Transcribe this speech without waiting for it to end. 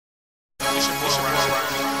Take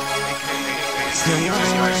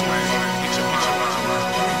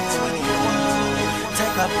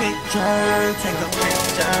a picture, take a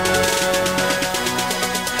picture.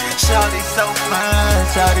 Shawty so fine,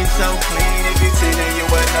 shawty so clean. If you see that you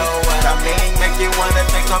would know what I mean. Make you wanna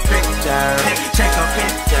take a picture. Take a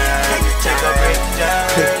picture, take a picture,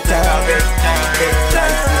 take a picture.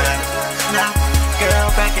 Snap, girl,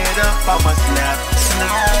 back it up, I'ma snap.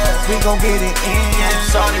 We gon' get it in.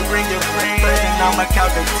 Shawty, bring your friends, and I'ma count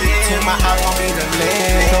to 10. My eye gon' be the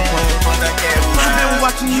lens. I've been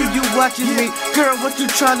watching you, you watching me. Girl, what you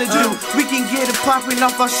tryna do? We can get it popping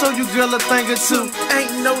off, I'll show you, girl, a thing or two.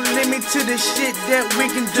 Ain't no limit to the shit that we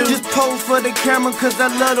can do. Just pose for the camera, cause I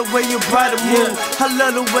love the way your body move. I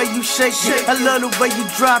love the way you shake it, I love the way you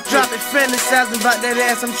drop it. Fantasizing about that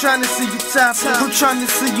ass, I'm tryna see you top it. I'm tryna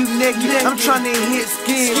see you naked, I'm tryna hit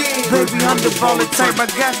skin. Baby, I'm the baller type, I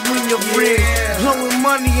got you in your friends. Blowing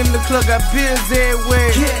money in the club, got bills everywhere.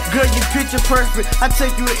 Girl, your picture perfect, I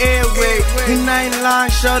take you everywhere. And I ain't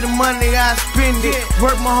lying, show the money, I spend it.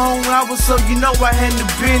 Work my home hours, so you know I had to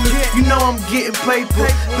bend it. You know I'm getting paper,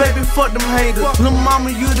 baby, fuck them haters. Lil' mama,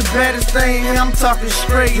 you the baddest thing, and I'm talking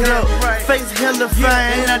straight up. Face hella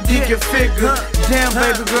fine, and I dig your figure. Damn,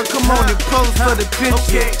 baby girl, come on and pose for the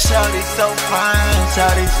picture. Shawty so fine,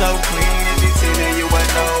 shawty so clean. If you see that you would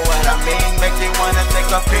know what I mean. Make you wanna take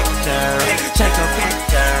a picture. Take a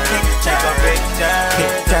picture, take a picture,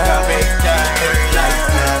 take a picture.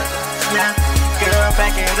 Snap, girl,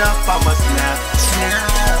 back it up, I'ma snap.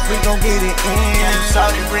 We gon' get it in.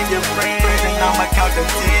 Shawty, bring your friends, and I'ma count to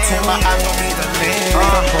 10. My eye gon' be the lens.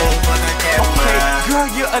 Okay, girl,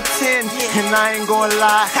 you're a 10, and I ain't gonna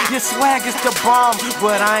lie. Your swag is the bomb,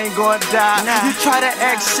 but I ain't gonna die. You try to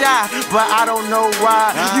act shy, but I don't know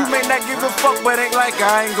why. You may not give a fuck, but ain't like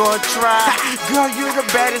I ain't gonna try. Girl, you're the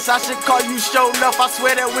baddest, I should call you show enough. I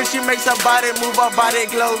swear that when she makes her body move, her body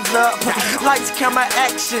glows up. Lights, camera,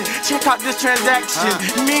 action, check out this transaction.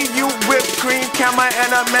 Me, you, whipped cream, camera,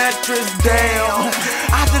 and a mattress, damn.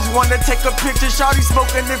 I just wanna take a picture, shawty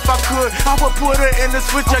smoking if I could. I would put her in the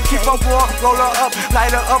switcher, keep her warm, roll her up,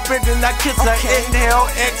 light her up, and then I kiss her. Inhale,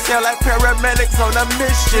 exhale like paramedics on a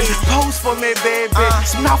mission. Pose for me, baby,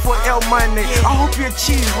 smile for L money. I hope your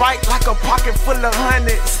cheese right like a pocket full of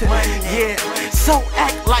hundreds. Yeah, so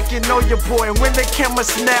act like you know your boy, and when the camera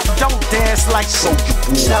snap, don't dance like so.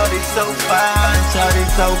 Shawty so fine, shawty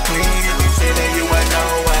so clean. If you see that you would know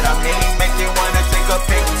what I mean. Make you wanna take a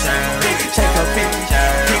picture. Take a picture,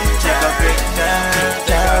 take a picture,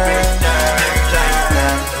 take a picture.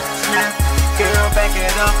 Snap, girl, back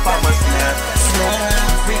it up, I'ma snap.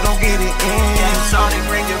 We gon' get it in. Shawty,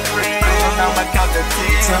 bring your friends, and I'ma count to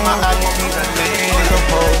 10. My eye gon' be the lens.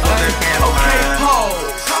 Okay, pause.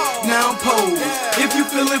 Now pose. If you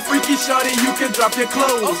feeling freaky, shorty, you can drop your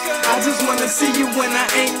clothes. I just wanna see you when I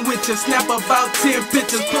ain't with you. Snap about 10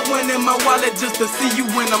 pictures, put one in my wallet just to see you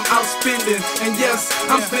when I'm out spending. And yes,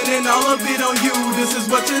 I'm spending all of it on you. This is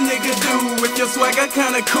what your nigga do with your swagger,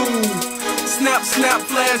 kinda cool. Snap, snap,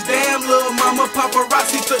 flash, damn, little mama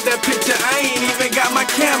paparazzi took that picture. I ain't even got my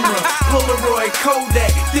camera. Polaroid,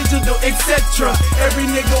 Kodak, digital, etc. Every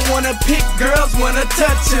nigga wanna pick, girls wanna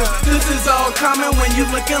touch him. This is all common when you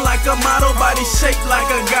looking like a model, body shaped like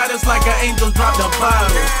a goddess, like an angel dropped a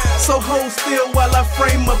bottle. So hold still while I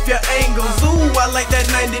frame up your angles. Ooh, I like that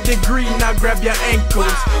 90 degree, now grab your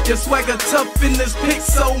ankles. Your swagger tough in this pic,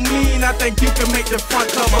 so mean. I think you can make the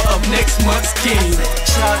front cover of next month's King.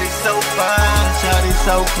 Shawty so fine, shawty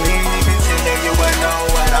so clean. If you see that you would know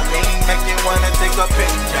what I mean. Make you wanna take a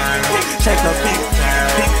picture. Take a picture,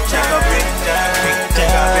 take a picture,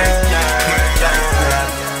 take a picture.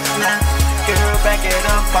 Snap, girl, back it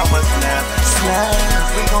up, I'ma snap.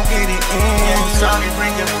 We gon' get it in. Shawty,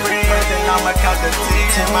 bring your friends, and I'ma count to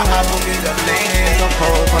 10. My eye gon' be the lens. So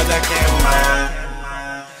pose for the camera.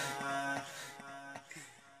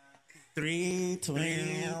 3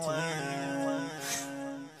 twins.